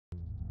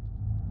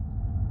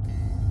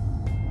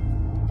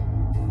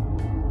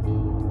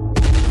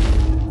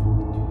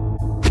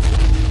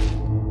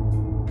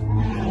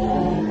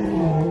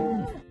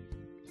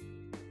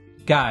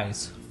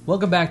Guys,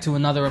 welcome back to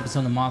another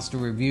episode of Monster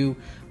Review,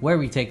 where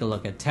we take a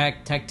look at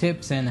tech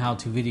tips, and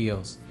how-to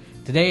videos.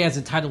 Today, as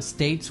the title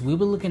states, we'll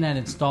be looking at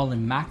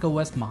installing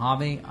macOS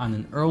Mojave on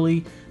an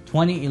early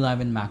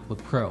 2011 MacBook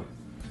Pro.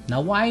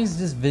 Now, why is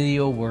this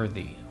video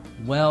worthy?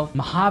 Well,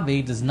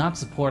 Mojave does not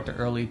support the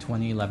early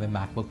 2011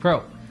 MacBook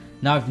Pro.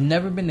 Now, I've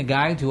never been the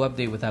guy to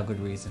update without good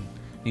reason.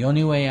 The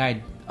only way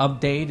I'd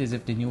update is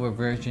if the newer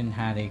version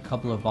had a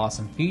couple of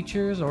awesome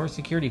features or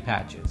security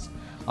patches.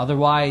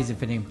 Otherwise,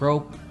 if it ain't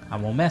broke, I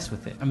won't mess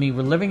with it. I mean,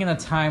 we're living in a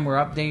time where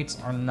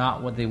updates are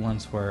not what they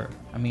once were.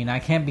 I mean, I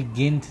can't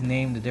begin to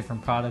name the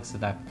different products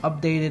that I've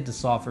updated the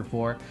software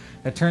for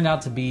that turned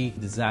out to be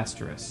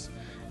disastrous.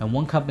 And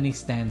one company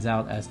stands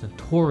out as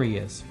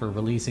notorious for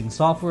releasing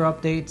software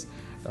updates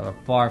that are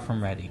far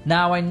from ready.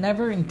 Now, I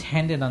never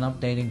intended on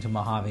updating to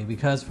Mojave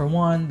because, for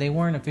one, they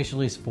weren't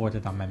officially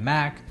supported on my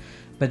Mac.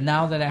 But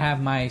now that I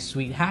have my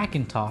sweet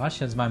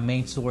Hackintosh as my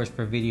main source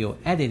for video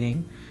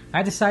editing,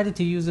 I decided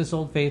to use this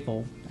old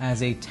faithful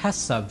as a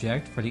test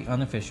subject for the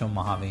unofficial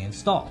Mojave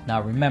install.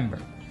 Now remember,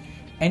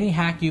 any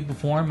hack you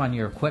perform on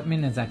your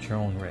equipment is at your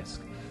own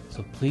risk,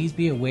 so please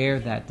be aware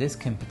that this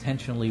can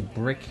potentially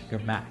brick your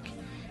Mac.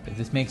 If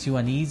this makes you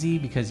uneasy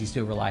because you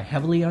still rely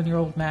heavily on your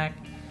old Mac,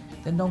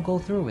 then don't go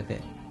through with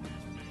it.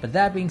 But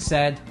that being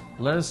said,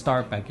 let us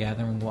start by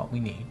gathering what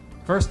we need.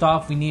 First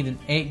off, we need an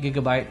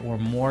 8GB or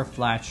more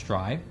flash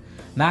drive,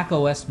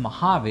 macOS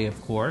Mojave of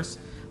course,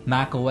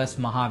 macOS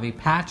Mojave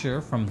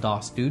patcher from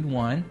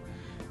DOS-Dude1,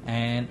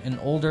 and an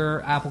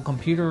older Apple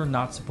computer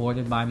not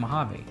supported by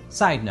Mojave.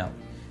 Side note,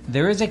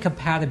 there is a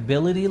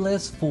compatibility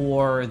list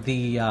for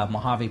the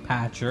Mojave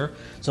patcher,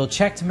 so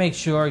check to make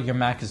sure your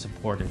Mac is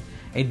supported.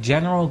 A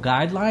general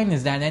guideline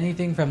is that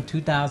anything from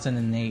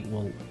 2008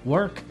 will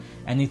work,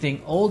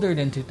 anything older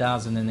than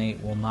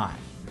 2008 will not.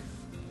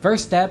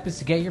 First step is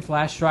to get your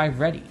flash drive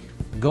ready.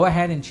 Go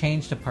ahead and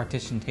change the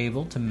partition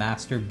table to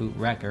master boot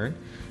record,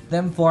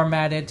 then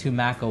format it to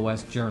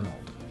macOS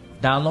journaled.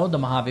 Download the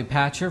Mojave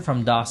patcher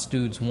from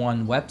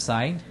DOS-Dude's1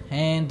 website,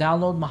 and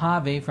download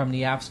Mojave from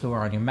the App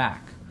Store on your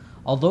Mac.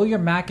 Although your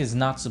Mac is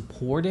not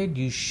supported,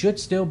 you should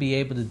still be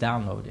able to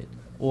download it.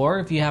 Or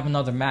if you have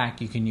another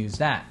Mac, you can use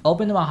that.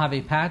 Open the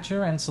Mojave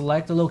patcher and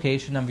select the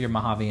location of your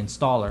Mojave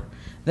installer.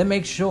 Then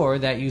make sure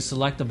that you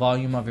select the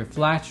volume of your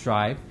flash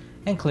drive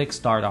and click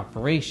Start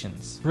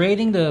Operations.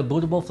 Creating the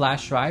bootable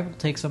flash drive will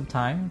take some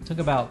time. It took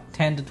about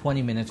 10 to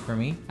 20 minutes for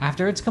me.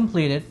 After it's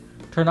completed,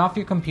 turn off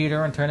your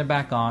computer and turn it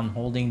back on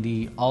holding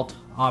the Alt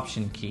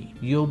Option key.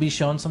 You'll be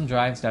shown some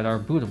drives that are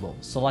bootable.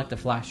 Select the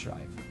flash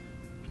drive.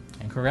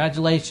 And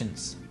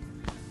congratulations!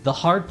 The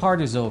hard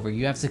part is over.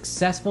 You have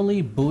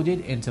successfully booted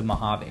into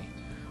Mojave.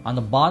 On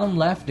the bottom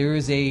left, there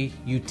is a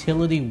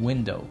utility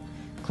window.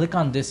 Click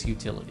on this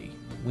utility.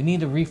 We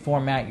need to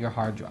reformat your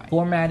hard drive.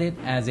 Format it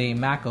as a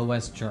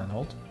macOS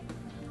journaled.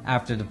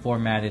 After the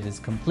formatted is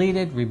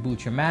completed,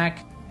 reboot your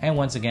Mac, and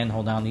once again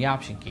hold down the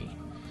Option key,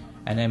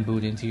 and then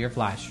boot into your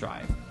flash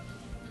drive.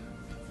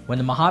 When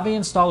the Mojave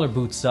installer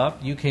boots up,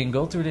 you can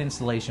go through the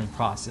installation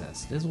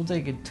process. This will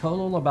take a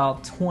total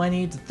about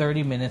 20 to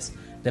 30 minutes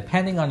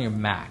depending on your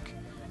Mac.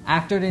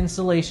 After the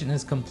installation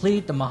is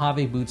complete, the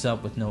Mojave boots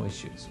up with no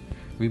issues.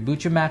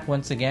 Reboot your Mac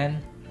once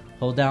again,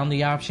 hold down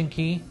the Option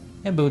key,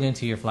 and boot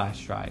into your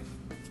flash drive.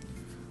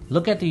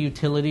 Look at the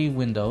utility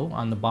window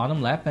on the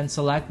bottom left and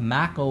select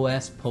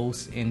macOS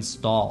Post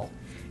Install.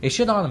 It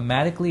should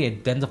automatically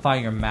identify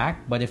your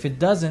Mac, but if it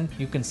doesn't,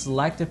 you can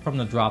select it from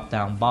the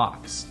drop-down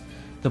box.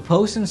 The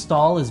Post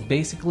Install is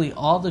basically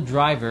all the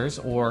drivers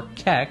or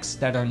KEX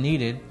that are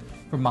needed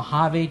for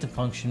Mojave to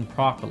function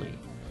properly.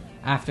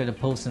 After the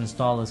Post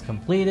Install is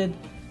completed,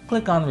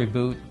 click on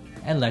Reboot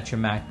and let your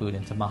Mac boot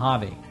into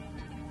Mojave.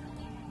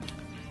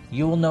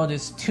 You will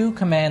notice two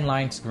command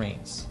line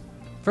screens.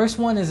 First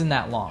one isn't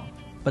that long,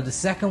 but the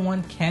second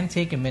one can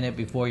take a minute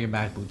before your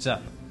Mac boots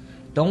up.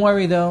 Don't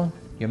worry though,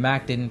 your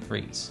Mac didn't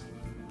freeze.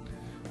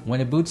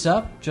 When it boots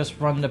up, just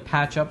run the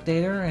patch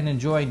updater and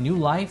enjoy new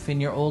life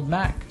in your old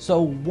Mac.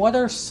 So what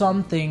are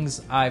some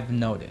things I've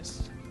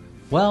noticed?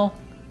 Well,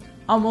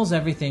 almost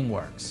everything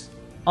works.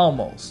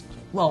 Almost.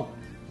 Well,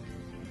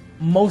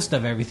 most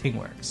of everything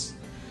works.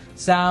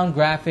 Sound,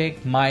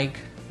 graphic, mic,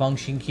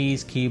 function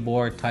keys,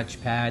 keyboard,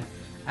 touchpad,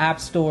 App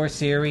Store,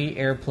 Siri,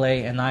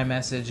 AirPlay, and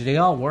iMessage, they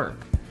all work.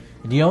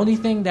 The only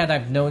thing that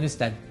I've noticed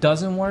that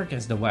doesn't work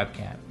is the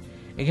webcam.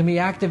 It can be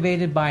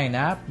activated by an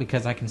app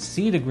because I can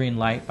see the green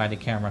light by the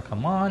camera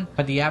come on,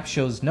 but the app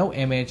shows no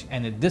image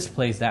and it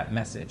displays that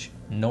message,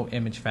 no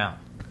image found.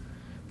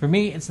 For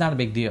me, it's not a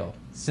big deal.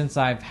 Since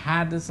I've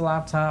had this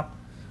laptop,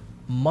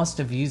 must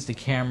have used the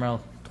camera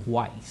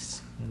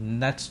twice.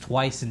 And that's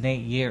twice in 8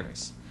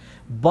 years.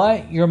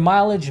 But your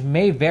mileage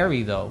may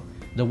vary though.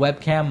 The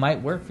webcam might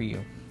work for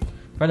you.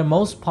 For the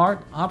most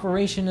part,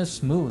 operation is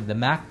smooth. The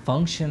Mac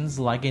functions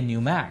like a new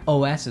Mac.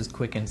 OS is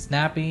quick and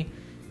snappy,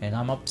 and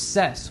I'm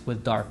obsessed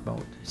with dark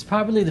mode. It's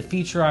probably the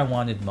feature I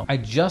wanted most. I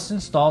just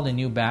installed a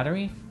new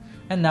battery,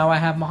 and now I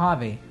have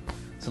Mojave.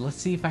 So let's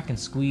see if I can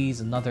squeeze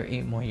another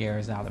 8 more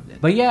years out of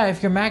it. But yeah,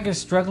 if your Mac is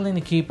struggling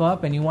to keep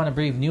up and you want to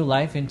breathe new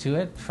life into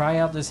it, try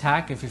out this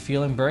hack if you're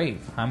feeling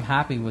brave. I'm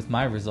happy with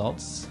my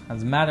results.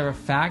 As a matter of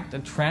fact, a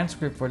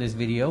transcript for this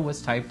video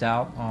was typed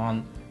out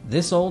on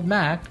this old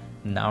Mac,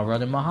 now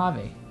running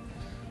Mojave.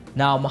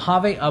 Now,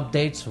 Mojave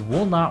updates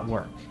will not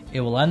work.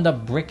 It will end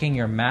up bricking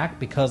your Mac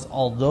because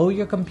although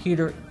your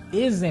computer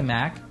is a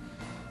Mac,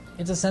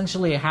 it's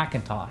essentially a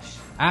Hackintosh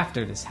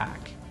after this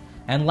hack.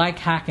 And like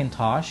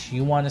Hackintosh,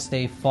 you want to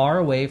stay far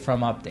away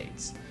from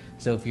updates.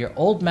 So if your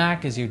old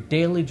Mac is your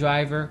daily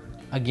driver,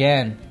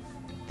 again,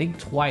 think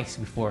twice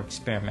before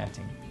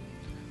experimenting.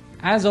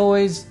 As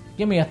always,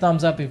 give me a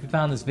thumbs up if you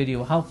found this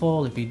video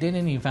helpful. If you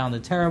didn't and you found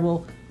it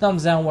terrible,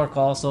 thumbs down work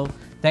also.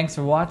 Thanks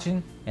for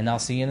watching, and I'll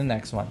see you in the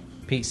next one.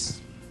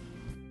 Peace.